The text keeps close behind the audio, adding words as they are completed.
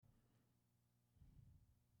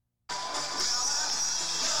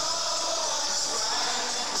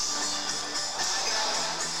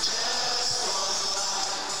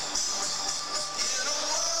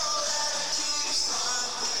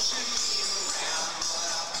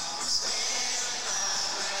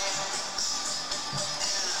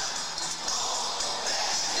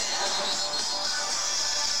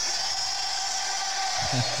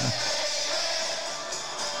Yeah.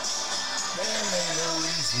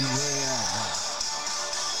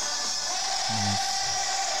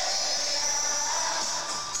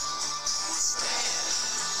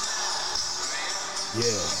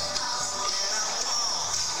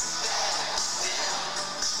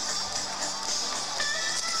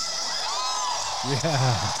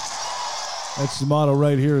 That's the motto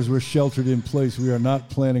right here as we're sheltered in place. We are not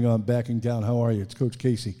planning on backing down. How are you? It's Coach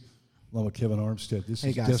Casey, along with Kevin Armstead. This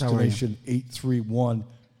is guys, Destination 831,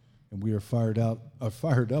 and we are fired up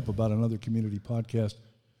about another community podcast,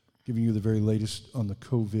 giving you the very latest on the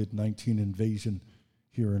COVID-19 invasion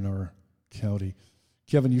here in our county.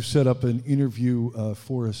 Kevin, you've set up an interview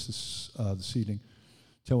for us this evening.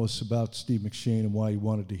 Tell us about Steve McShane and why you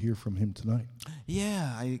wanted to hear from him tonight.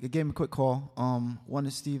 Yeah, I gave him a quick call.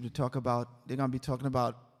 Wanted Steve to talk about, they're going to be talking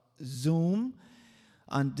about Zoom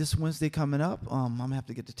on this Wednesday coming up. I'm going to have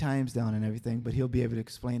to get the times down and everything, but he'll be able to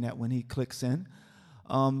explain that when he clicks in.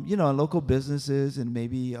 Local businesses and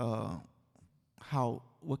maybe what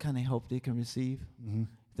kind of help they can receive,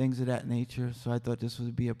 things of that nature. So I thought this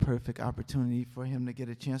would be a perfect opportunity for him to get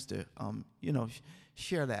a chance to,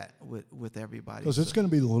 share that with everybody. Because it's going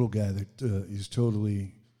to be the little guy that is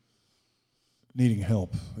totally needing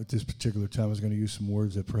help at this particular time. I was going to use some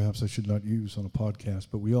words that perhaps I should not use on a podcast,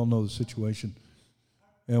 but we all know the situation,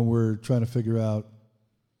 and we're trying to figure out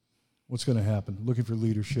what's going to happen, looking for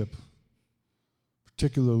leadership,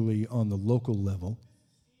 particularly on the local level.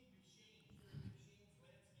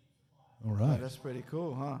 All right. Oh, that's pretty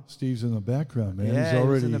cool, huh? Steve's in the background, man. Yeah, he's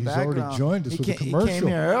already joined us with a commercial. He came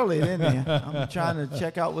here early, didn't he? I'm trying to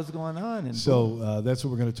check out what's going on. And so that's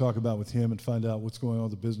what we're going to talk about with him and find out what's going on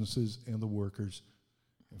with the businesses and the workers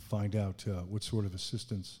and find out what sort of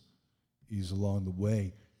assistance is along the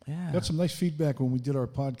way. Yeah. Got some nice feedback when we did our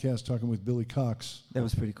podcast talking with Billy Cox. That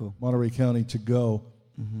was pretty cool. Monterey County to Go.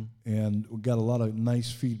 And we got a lot of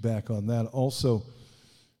nice feedback on that. Also,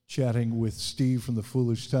 chatting with Steve from the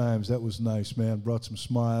Foolish Times. That was nice, man. Brought some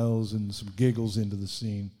smiles and some giggles into the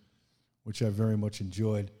scene, which I very much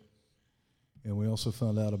enjoyed. And we also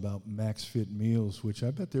found out about Max Fit Meals, which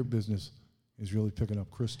I bet their business is really picking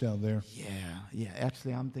up. Chris down there. Yeah.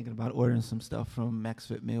 Actually, I'm thinking about ordering some stuff from Max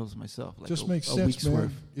Fit Meals myself. Like just makes sense,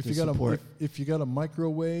 man. If you got a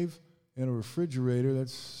microwave and a refrigerator,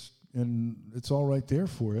 and it's all right there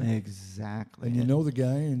for you. Exactly. And you know the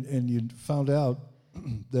guy, and you found out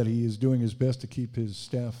that he is doing his best to keep his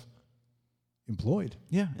staff employed.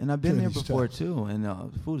 Yeah, and I've been there before too, and the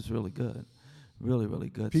food is really good. Really, really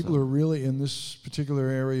good. People are really, in this particular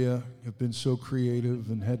area, have been so creative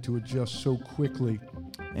and had to adjust so quickly.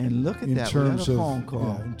 And look at in that, terms we of, got a phone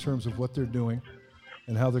call. Yeah, in terms of what they're doing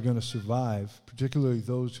and how they're going to survive, particularly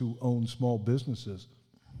those who own small businesses.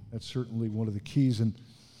 That's certainly one of the keys. And,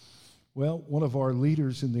 well, one of our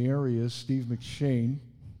leaders in the area, Steve McShane,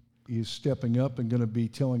 is stepping up and going to be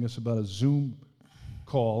telling us about a Zoom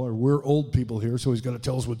call, or we're old people here, so he's going to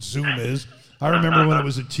tell us what Zoom is. I remember when it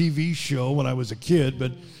was a TV show when I was a kid,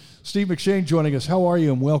 but Steve McShane joining us. How are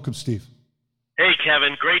you, and welcome, Steve. Hey,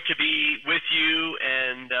 Kevin. Great to be with you,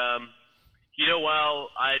 and, while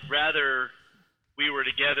I'd rather we were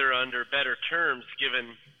together under better terms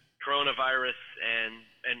given coronavirus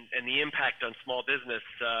and the impact on small business,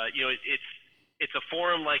 it's a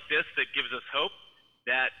forum like this that gives us hope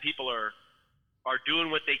that people are doing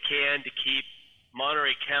what they can to keep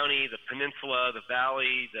Monterey County, the peninsula, the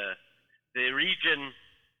valley, the region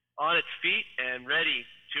on its feet and ready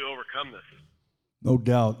to overcome this. No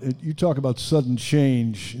doubt. You talk about sudden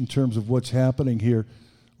change in terms of what's happening here.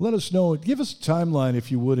 Let us know, give us a timeline, if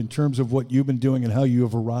you would, in terms of what you've been doing and how you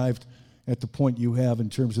have arrived at the point you have in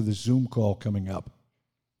terms of the Zoom call coming up.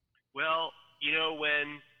 Well,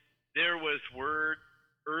 when there was word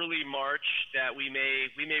early March that we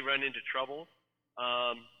may run into trouble.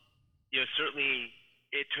 Certainly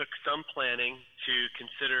it took some planning to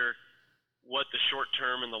consider what the short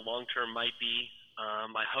term and the long term might be.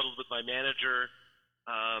 I huddled with my manager.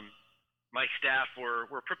 My staff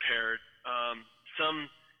were prepared.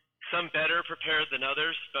 Some better prepared than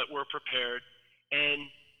others, but we're prepared. And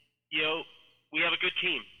we have a good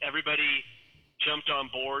team. Everybody jumped on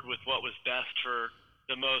board with what was best for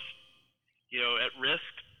the most at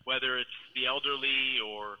risk, whether it's the elderly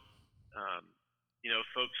or,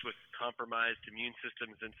 folks with compromised immune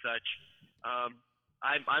systems and such.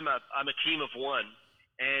 I'm a team of one,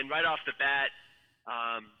 and right off the bat,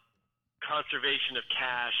 conservation of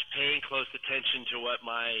cash, paying close attention to what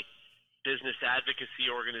my business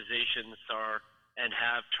advocacy organizations are and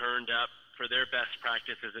have turned up for their best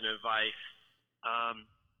practices and advice,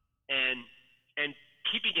 and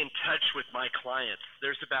keeping in touch with my clients.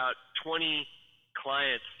 There's about 20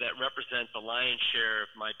 clients that represent the lion's share of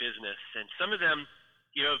my business, and some of them,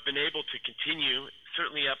 have been able to continue,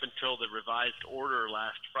 certainly up until the revised order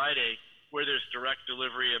last Friday, where there's direct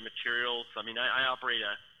delivery of materials. I mean, I operate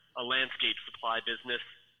a landscape supply business.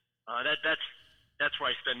 That's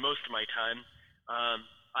where I spend most of my time.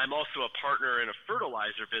 I'm also a partner in a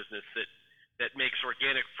fertilizer business that makes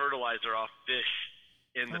organic fertilizer off fish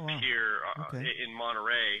in the pier in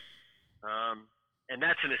Monterey. And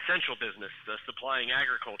that's an essential business, supplying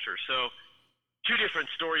agriculture. So two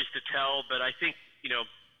different stories to tell, but I think,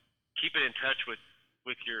 keeping in touch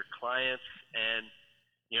with your clients and,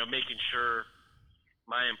 making sure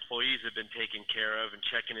my employees have been taken care of and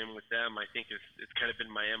checking in with them, I think it's kind of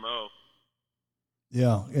been my MO.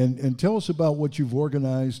 Yeah, and tell us about what you've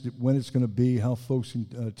organized, when it's going to be, how folks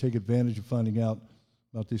can take advantage of finding out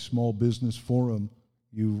about this small business forum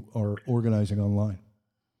you are organizing online.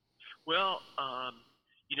 Well,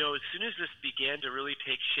 as soon as this began to really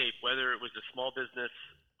take shape, whether it was a small business,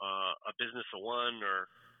 a business of one, or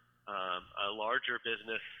a larger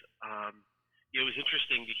business, it was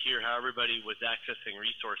interesting to hear how everybody was accessing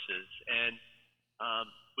resources. And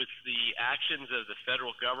with the actions of the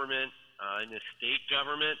federal government and the state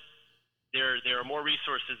government, there are more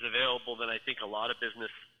resources available than I think a lot of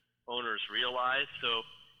business owners realize. So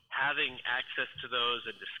having access to those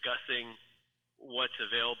and discussing what's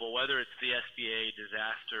available, whether it's the SBA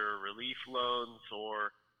disaster relief loans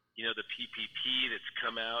or, the PPP that's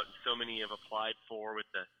come out and so many have applied for with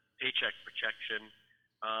the Paycheck Protection.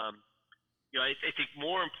 I think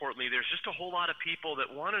more importantly, there's just a whole lot of people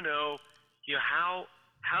that want to know, how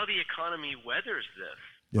the economy weathers this.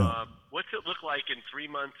 Yeah. What's it look like in 3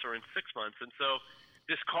 months or in 6 months? And so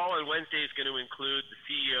this call on Wednesday is going to include the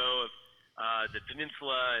CEO of the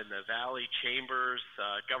Peninsula and the Valley Chambers,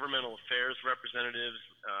 governmental affairs representatives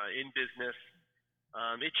in business.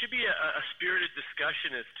 It should be a spirited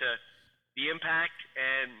discussion as to the impact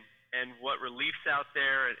and what relief's out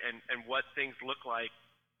there and what things look like,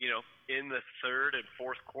 in the third and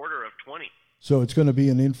fourth quarter of 20. So it's going to be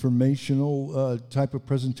an informational type of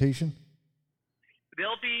presentation?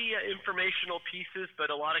 There'll be informational pieces, but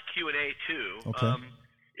a lot of Q&A too. Okay.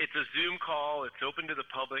 It's a Zoom call. It's open to the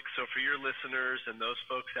public. So for your listeners and those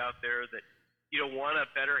folks out there that want a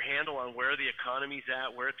better handle on where the economy's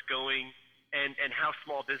at, where it's going, and how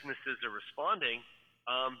small businesses are responding,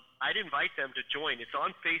 I'd invite them to join. It's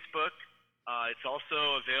on Facebook. It's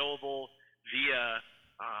also available via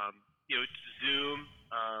Zoom,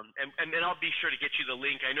 and I'll be sure to get you the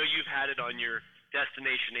link. I know you've had it on your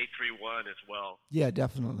Destination 831 as well. Yeah,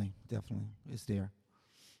 definitely. It's there.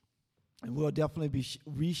 And we'll definitely be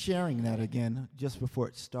resharing that again just before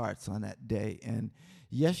it starts on that day. And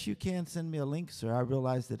yes, you can send me a link, sir. I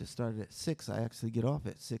realized that it started at 6. I actually get off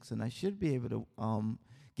at 6, and I should be able to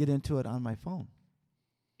get into it on my phone.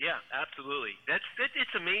 Yeah, absolutely.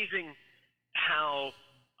 It's amazing how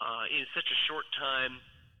in such a short time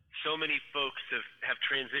so many folks have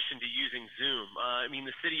transitioned to using Zoom.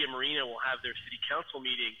 The city of Marina will have their city council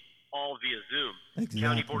meeting all via Zoom. Exactly.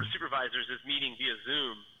 County Board of Supervisors is meeting via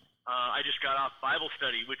Zoom. I just got off Bible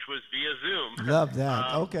study, which was via Zoom. Love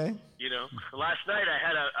that. Okay. Last night I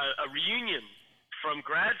had a reunion from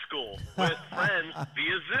grad school with friends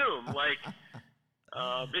via Zoom.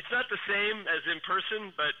 It's not the same as in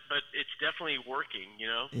person, but it's definitely working,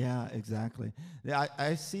 Yeah, exactly. Yeah,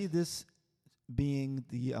 I see this being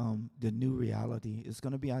the new reality. It's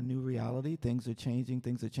going to be our new reality. Things are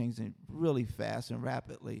changing really fast and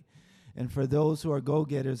rapidly. And for those who are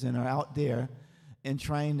go-getters and are out there and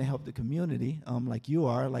trying to help the community, like you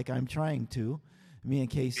are, like I'm trying to, me and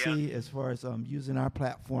KC, as far as using our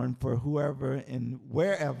platform for whoever and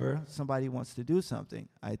wherever somebody wants to do something,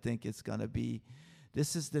 I think it's going to be,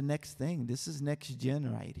 this is the next thing. This is next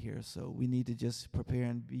gen right here. So we need to just prepare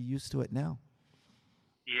and be used to it now.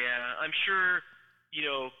 Yeah, I'm sure,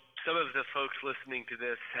 some of the folks listening to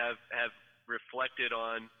this have reflected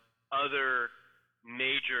on other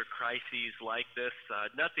major crises like this.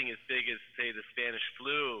 Nothing as big as, say, the Spanish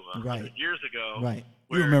flu 100 years ago. Right.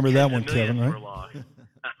 You remember that one, Kevin, right? Were lost.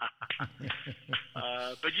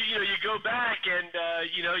 But you go back and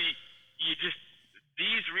you just,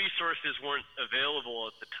 these resources weren't available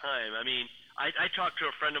at the time. I talked to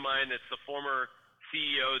a friend of mine that's the former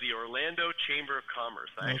CEO of the Orlando Chamber of Commerce.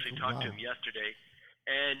 I actually talked to him yesterday,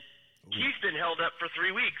 and he's been held up for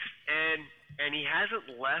 3 weeks, and he hasn't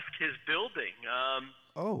left his building.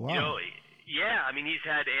 Wow. Yeah, he's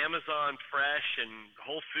had Amazon Fresh and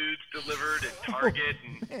Whole Foods delivered and Target,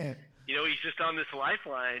 and he's just on this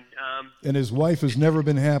lifeline. And his wife has never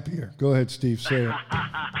been happier. Go ahead, Steve, say it.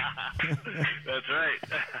 That's right.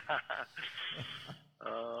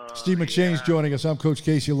 Steve McShane's joining us. I'm Coach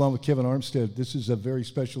Casey along with Kevin Armstead. This is a very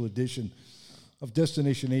special edition of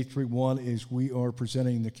Destination 831 as we are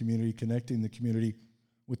presenting the community, connecting the community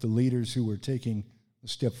with the leaders who are taking a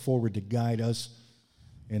step forward to guide us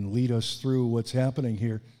and lead us through what's happening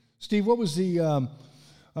here. Steve, what was the,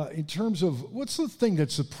 in terms of, what's the thing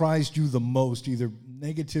that surprised you the most, either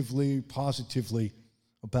negatively, positively,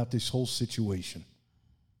 about this whole situation?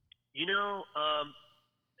 You know,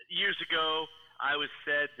 years ago, I was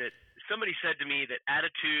said that somebody said to me that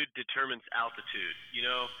attitude determines altitude. You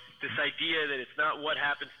know, this idea that it's not what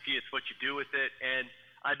happens to you, it's what you do with it. And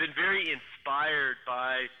I've been very inspired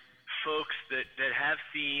by folks that have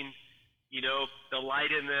seen, you know, the light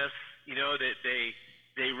in this, you know, that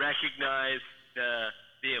they recognize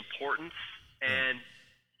the importance. And,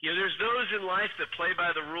 you know, there's those in life that play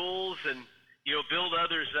by the rules and, you know, build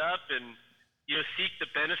others up and, you know, seek the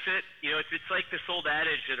benefit. You know, it's like this old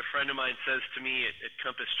adage that a friend of mine says to me at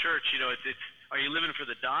Compass Church, you know, it's are you living for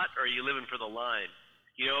the dot or are you living for the line?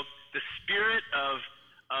 You know, the spirit of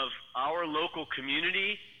our local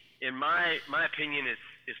community, in my opinion,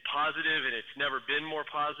 is positive, and it's never been more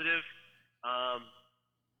positive.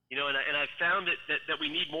 You know, and I've found that we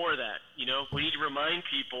need more of that. You know, we need to remind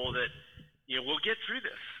people that, you know, we'll get through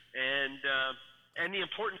this, and the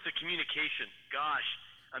importance of communication. Gosh,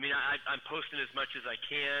 I mean, I'm posting as much as I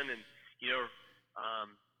can, and, you know,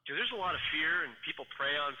 because there's a lot of fear, and people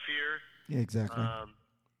prey on fear. Yeah, exactly.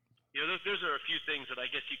 You know, those are a few things that I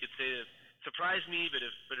guess you could say that surprised me, but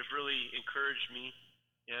have really encouraged me.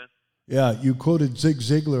 Yeah. Yeah, you quoted Zig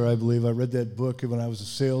Ziglar, I believe. I read that book when I was a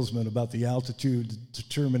salesman about the altitude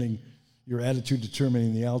determining your attitude,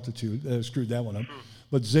 determining the altitude. Screwed that one up.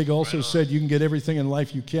 But Zig also said you can get everything in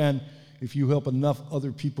life you can if you help enough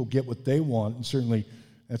other people get what they want, and certainly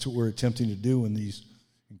that's what we're attempting to do in these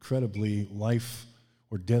incredibly life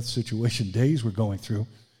or death situation days we're going through.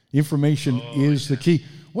 Information is the key.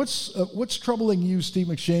 What's troubling you, Steve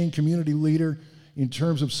McShane, community leader, in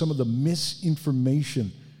terms of some of the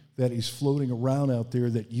misinformation that is floating around out there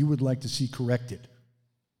that you would like to see corrected?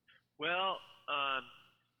 Well,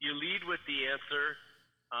 you lead with the answer,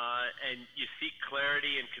 and you seek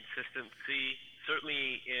clarity and consistency.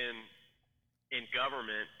 Certainly in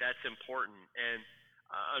government, that's important. And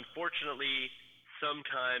unfortunately,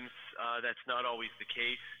 sometimes that's not always the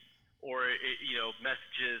case, or you know,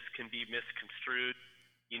 messages can be misconstrued.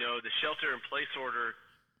 You know, the shelter-in-place order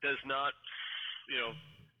does not, you know,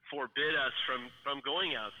 forbid us from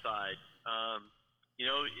going outside. You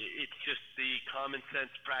know, it's just the common sense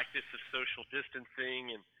practice of social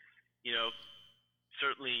distancing, and, you know,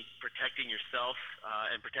 certainly protecting yourself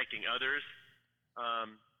and protecting others.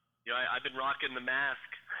 You know, I've been rocking the mask,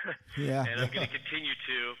 Yeah. and I'm going to continue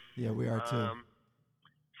to. Yeah, we are too.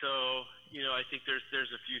 So, you know, I think there's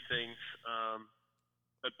a few things.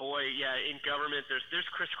 But boy, yeah, in government, there's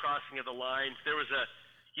crisscrossing of the lines. There was a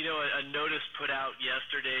notice put out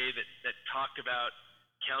yesterday that talked about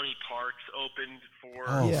county parks opened for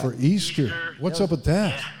for Easter. What's up with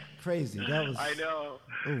that? Yeah. Crazy. That was. I know.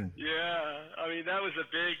 Ooh. Yeah. I mean, that was a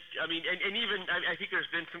big. I mean, and even I think there's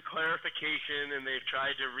been some clarification, and they've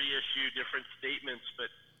tried to reissue different statements,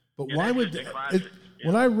 but. But why would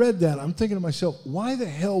when I read that, I'm thinking to myself, why the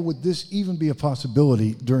hell would this even be a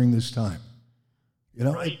possibility during this time? You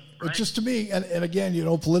know, Right. it just to me, and again, you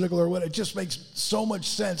know, political or what, it just makes so much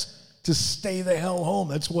sense to stay the hell home.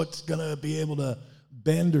 That's what's going to be able to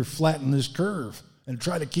bend or flatten this curve and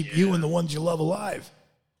try to keep you and the ones you love alive.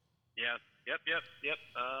 Yeah. Yep.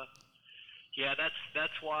 Yeah,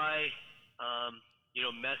 that's why, you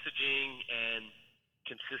know, messaging and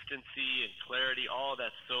consistency and clarity, all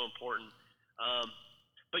that's so important.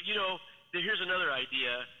 But, you know, here's another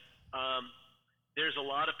idea. There's a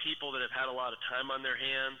lot of people that have had a lot of time on their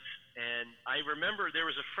hands. And I remember there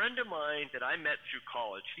was a friend of mine that I met through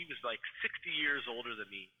college. He was like 60 years older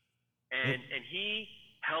than me. And he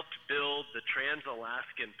helped build the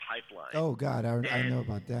Trans-Alaskan pipeline. Oh, God, I know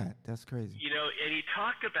about that. That's crazy. You know, and he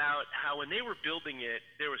talked about how when they were building it,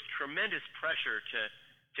 there was tremendous pressure to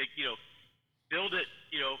you know, build it,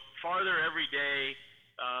 you know, farther every day.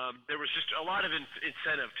 There was just a lot of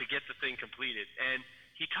incentive to get the thing completed. And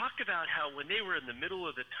he talked about how when they were in the middle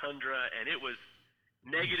of the tundra and it was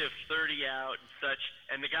negative 30 out and such,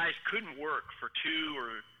 and the guys couldn't work for 2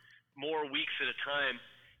 or more weeks at a time,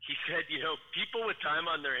 he said, you know, people with time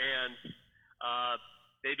on their hands,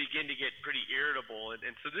 they begin to get pretty irritable.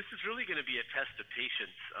 And so this is really going to be a test of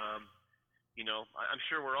patience. You know, I'm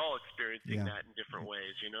sure we're all experiencing that in different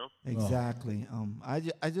ways, you know? Exactly.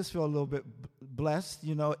 I just feel a little bit blessed,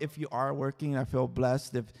 you know, if you are working, I feel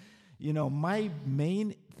blessed. If, you know, my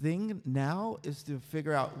main thing now is to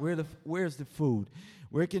figure out where's the food,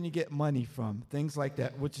 where can you get money from, things like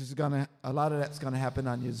that, which is a lot of that's gonna happen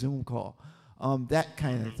on your Zoom call, that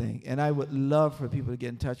kind of thing. And I would love for people to get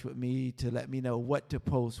in touch with me to let me know what to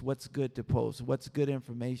post, what's good to post, what's good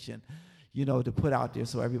information, to put out there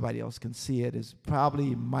so everybody else can see it is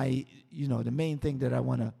probably my, the main thing that I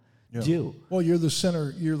want to do. Well, you're the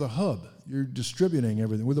center, you're the hub. You're distributing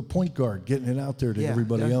everything. We're the point guard, getting it out there to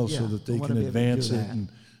everybody else so that they can advance it and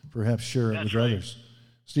perhaps share it with others.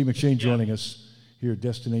 Steve McShane joining us here at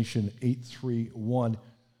Destination 831.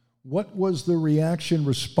 What was the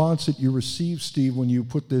response that you received, Steve, when you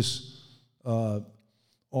put this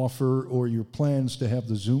offer or your plans to have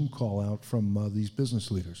the Zoom call out from these business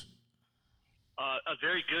leaders? A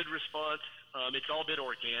very good response. It's all been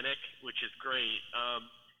organic, which is great.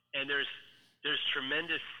 And there's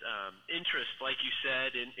tremendous interest, like you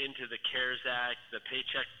said, into the CARES Act, the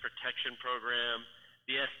Paycheck Protection Program,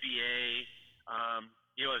 the SBA.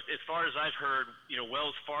 As far as I've heard,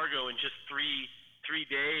 Wells Fargo in just three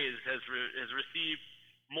days has received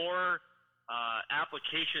more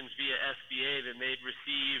applications via SBA than they'd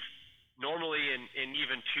receive normally in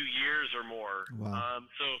even 2 years or more. Wow.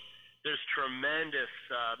 So there's tremendous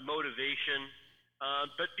motivation.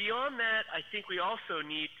 But beyond that, I think we also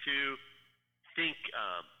need to think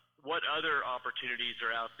what other opportunities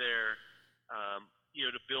are out there,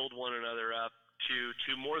 to build one another up,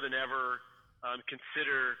 to more than ever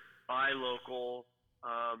consider buy local,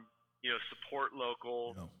 support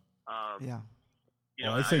local.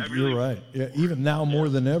 I think you're right. Yeah, even now more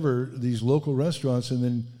than ever, these local restaurants, and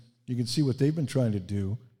then you can see what they've been trying to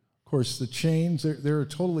do. Of course, the chains, they're a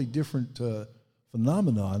totally different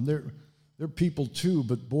phenomenon. They're people too,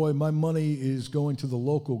 but boy, my money is going to the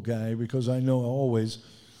local guy because I know always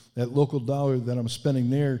that local dollar that I'm spending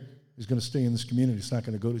there is going to stay in this community. It's not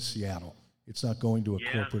going to go to Seattle. It's not going to a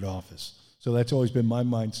corporate office. So that's always been my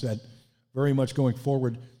mindset, very much going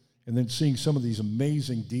forward. And then seeing some of these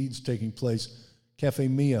amazing deeds taking place. Cafe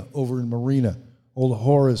Mia over in Marina, Old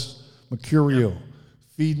Horace, Mercurio,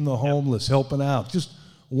 feeding the homeless, helping out. Just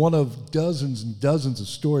one of dozens and dozens of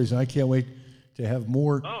stories, and I can't wait to have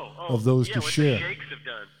more of those to share. The Shakes have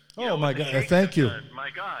done. Oh, my God. Thank you. My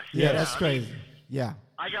gosh. Yeah, that's crazy.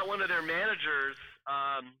 I got one of their managers,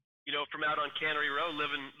 from out on Cannery Road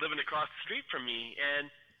living across the street from me. And,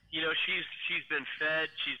 she's been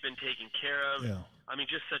fed. She's been taken care of. Yeah. I mean,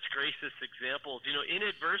 just such gracious examples. In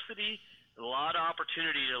adversity, a lot of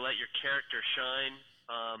opportunity to let your character shine.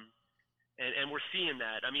 And we're seeing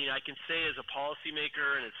that. I mean, I can say as a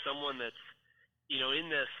policymaker and as someone that's, in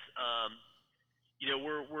this,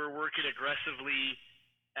 we're working aggressively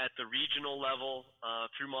at the regional level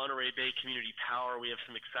through Monterey Bay Community Power. We have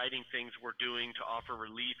some exciting things we're doing to offer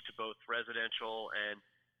relief to both residential and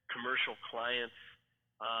commercial clients.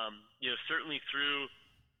 Certainly through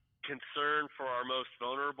concern for our most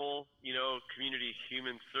vulnerable, community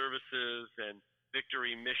human services and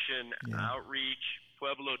Victory Mission Outreach,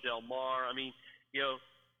 Pueblo Del Mar. I mean,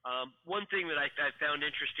 one thing that I found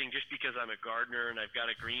interesting, just because I'm a gardener and I've got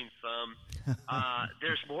a green thumb,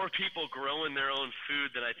 there's more people growing their own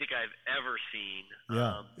food than I think I've ever seen.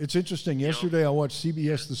 Yeah, it's interesting. Yesterday I watched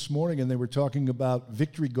CBS This Morning, and they were talking about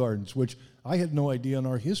Victory Gardens, which I had no idea in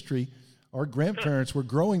our history. Our grandparents were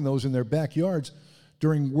growing those in their backyards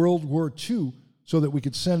during World War II so that we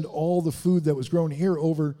could send all the food that was grown here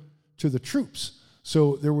over to the troops.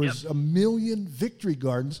 So there was 1 million Victory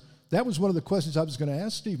Gardens. That was one of the questions I was going to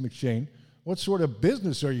ask Steve McShane. What sort of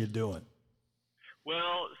business are you doing?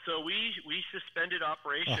 Well, so we suspended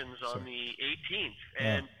operations on the 18th.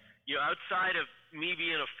 And, outside of me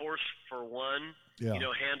being a force for one,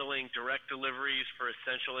 handling direct deliveries for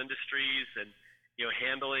essential industries and,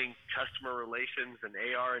 handling customer relations and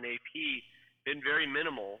AR and AP, been very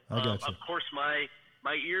minimal. Of course, my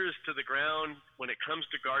ears to the ground when it comes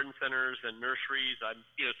to garden centers and nurseries. I'm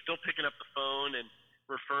still picking up the phone and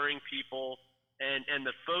referring people, and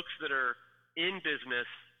the folks that are in business,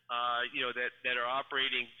 that are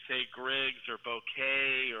operating, say, Griggs or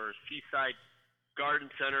Bouquet or Seaside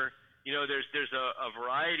Garden Center. There's a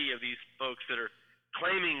variety of these folks that are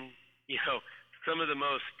claiming, some of the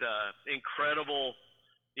most incredible,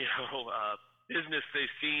 business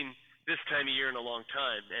they've seen this time of year in a long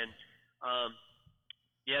time. And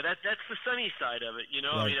that's the sunny side of it. Right.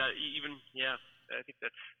 I mean, I think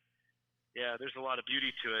that's. Yeah, there's a lot of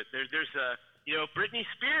beauty to it. There's Britney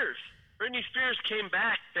Spears. Britney Spears came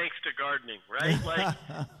back thanks to gardening, right? Like,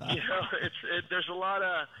 there's a lot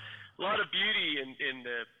of beauty in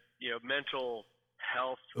the mental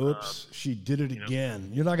health. Oops, she did it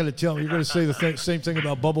again. You're not going to tell me. You're going to say the same thing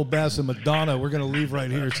about Bubble Bass and Madonna. We're going to leave right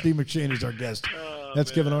here. Steve McShane is our guest.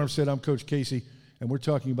 That's Kevin Armstead. I'm Coach Casey, and we're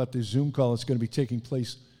talking about the Zoom call. It's going to be taking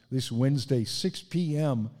place this Wednesday, 6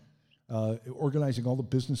 p.m., organizing all the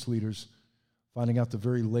business leaders, finding out the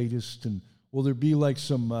very latest. And will there be like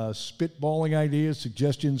some spitballing ideas,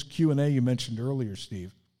 suggestions, Q&A you mentioned earlier,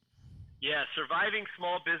 Steve? Yeah, surviving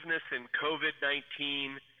small business in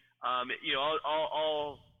COVID-19.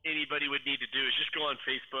 All anybody would need to do is just go on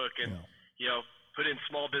Facebook and, put in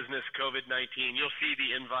small business COVID-19. You'll see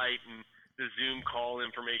the invite and the Zoom call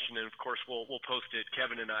information, and of course we'll post it.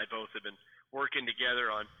 Kevin and I both have been working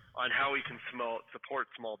together on how we can support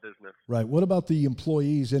small business. Right. What about the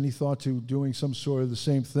employees? Any thought to doing some sort of the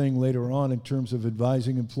same thing later on in terms of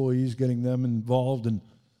advising employees, getting them involved, and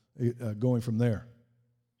going from there?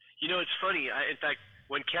 It's funny. In fact,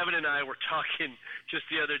 when Kevin and I were talking just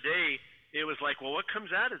the other day, it was like, well, what comes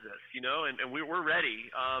out of this? And we're ready.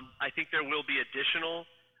 I think there will be additional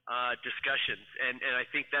discussions, and I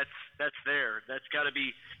think that's there. That's got to be,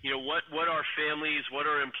 what are families, what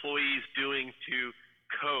are employees doing to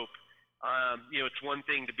cope? It's one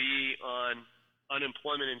thing to be on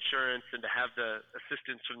unemployment insurance and to have the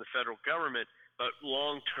assistance from the federal government, but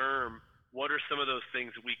long term, what are some of those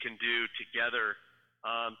things that we can do together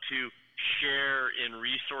to share in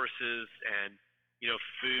resources and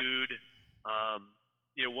food?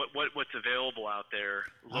 What's available out there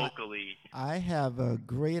locally. I have a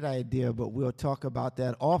great idea, but we'll talk about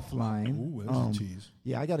that offline. Ooh, that's a tease.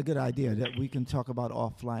 Yeah, I got a good idea that we can talk about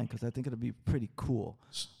offline because I think it'll be pretty cool.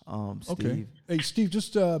 Steve. Okay. Hey, Steve,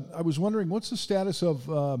 just I was wondering, what's the status of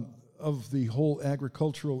the whole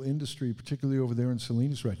agricultural industry, particularly over there in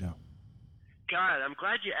Salinas right now? God, I'm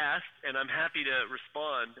glad you asked, and I'm happy to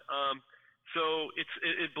respond. So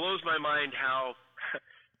it blows my mind how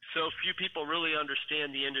so few people really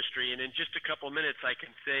understand the industry. And in just a couple minutes, I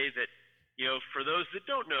can say that, for those that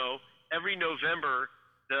don't know, every November,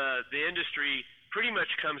 the industry pretty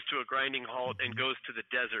much comes to a grinding halt and goes to the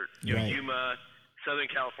desert, right. Yuma,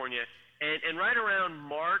 Southern California. And right around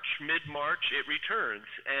mid-March, it returns.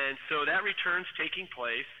 And so that return's taking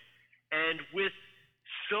place. And with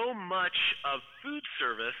so much of food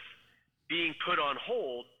service being put on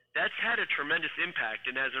hold, that's had a tremendous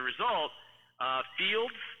impact. And as a result,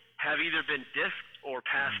 fields have either been disked or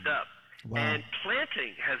passed up. Wow. And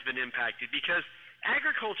planting has been impacted because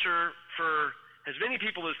agriculture, for as many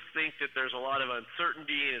people as think that there's a lot of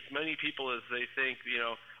uncertainty, and as many people as they think,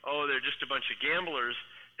 they're just a bunch of gamblers,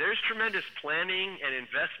 there's tremendous planning and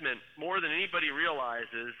investment, more than anybody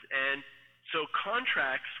realizes. And so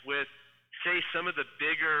contracts with, say, some of the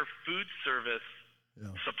bigger food service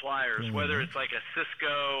suppliers, whether it's like a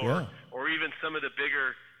Cisco or even some of the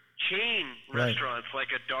bigger chain restaurants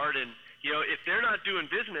like a Darden, if they're not doing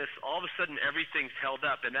business, all of a sudden everything's held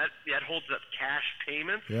up, and that holds up cash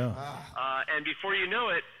payments. And before you know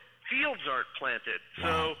it, fields aren't planted. Wow.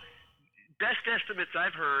 So best estimates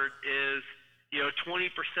I've heard is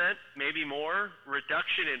 20%, maybe more,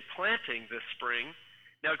 reduction in planting this spring.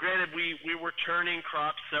 Now, granted, we were turning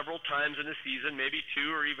crops several times in the season, maybe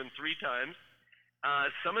 2 or even 3 times.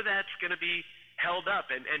 Some of that's going to be held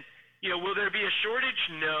up, and will there be a shortage?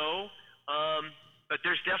 No, but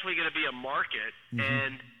there's definitely going to be a market,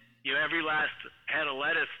 and every last head of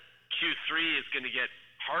lettuce Q3 is going to get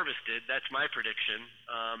harvested. That's my prediction.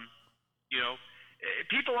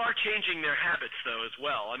 People are changing their habits though as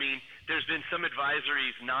well. I mean, there's been some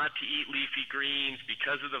advisories not to eat leafy greens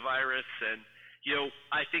because of the virus, and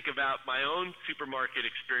I think about my own supermarket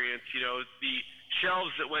experience. The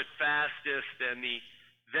shelves that went fastest and the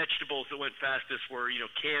vegetables that went fastest were,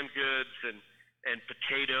 canned goods and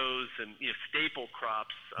potatoes and staple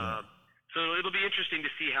crops. So it'll be interesting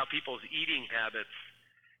to see how people's eating habits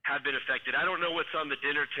have been affected. I don't know what's on the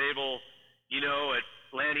dinner table, at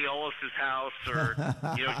Lanny Ollis's house or,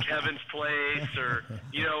 Kevin's place or,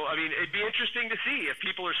 it'd be interesting to see if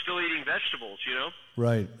people are still eating vegetables,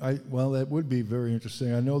 Right. Well, that would be very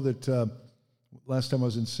interesting. I know that last time I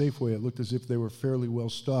was in Safeway, it looked as if they were fairly well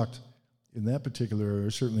stocked in that particular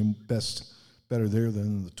area, certainly better there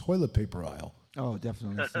than the toilet paper aisle. Oh,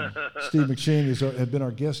 definitely. Steve McShane has been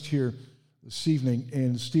our guest here this evening.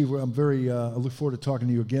 And Steve, I look forward to talking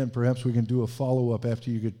to you again. Perhaps we can do a follow-up after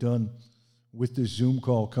you get done with this Zoom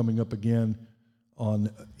call coming up again on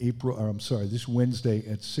this Wednesday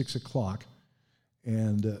at 6 o'clock.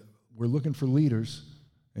 And we're looking for leaders,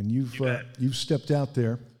 and you've stepped out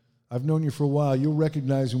there. I've known you for a while. You'll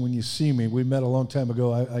recognize me when you see me. We met a long time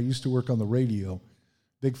ago. I used to work on the radio.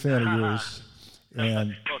 Big fan of yours.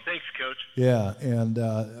 And thanks, Coach. Yeah, and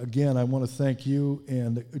again, I want to thank you.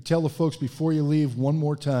 And tell the folks before you leave one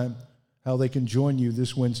more time how they can join you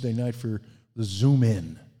this Wednesday night for the Zoom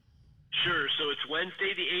In. Sure. So it's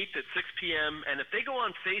Wednesday the 8th at 6 p.m. And if they go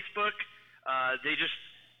on Facebook, they just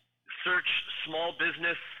search small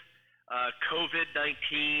business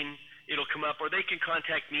COVID-19. It'll come up, or they can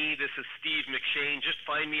contact me. This is Steve McShane. Just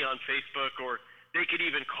find me on Facebook, or they could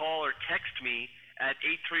even call or text me at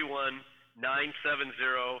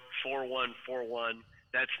 831-970-4141.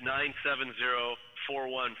 That's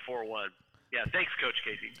 970-4141. Yeah, thanks, Coach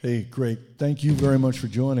Casey. Hey, great. Thank you very much for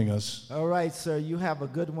joining us. All right, sir. You have a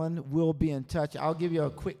good one. We'll be in touch. I'll give you a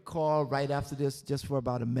quick call right after this, just for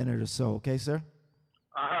about a minute or so. Okay, sir?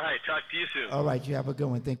 All right. Talk to you soon. All right. You have a good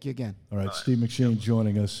one. Thank you again. All right, Steve McShane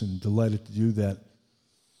joining us, and delighted to do that.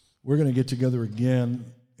 We're going to get together again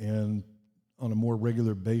and on a more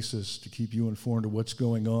regular basis to keep you informed of what's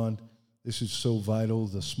going on. This is so vital.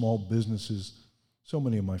 The small businesses, so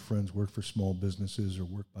many of my friends work for small businesses or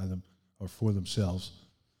work by them or for themselves,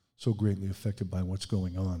 so greatly affected by what's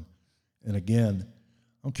going on. And again,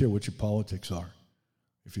 I don't care what your politics are,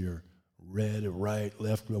 if you're red or right,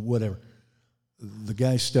 left, whatever. The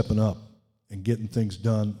guy's stepping up and getting things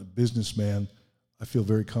done, a businessman. I feel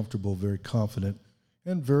very comfortable, very confident,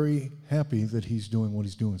 and very happy that he's doing what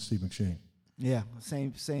he's doing, Steve McShane. Yeah,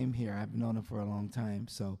 same here. I've known him for a long time.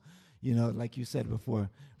 So, you know, like you said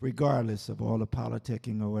before, regardless of all the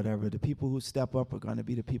politicking or whatever, the people who step up are going to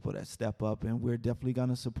be the people that step up, and we're definitely going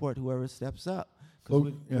to support whoever steps up,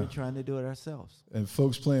 because we're trying to do it ourselves. And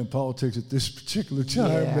folks playing politics at this particular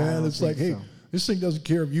time, man, it's like, hey, this thing doesn't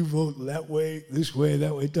care if you vote that way, this way,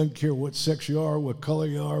 that way. It doesn't care what sex you are, what color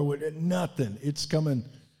you are, nothing. It's coming,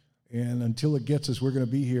 and until it gets us, we're going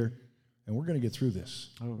to be here, and we're going to get through this.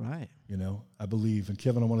 All right. You know, I believe. And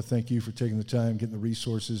Kevin, I want to thank you for taking the time, getting the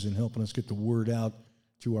resources, and helping us get the word out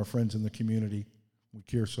to our friends in the community we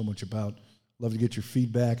care so much about. Love to get your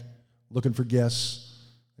feedback. Looking for guests.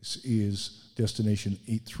 This is Destination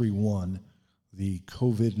 831, the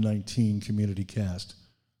COVID-19 Community Cast.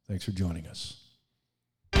 Thanks for joining us.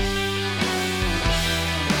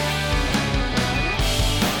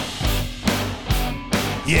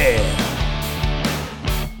 Yeah.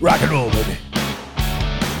 Rock and roll, baby.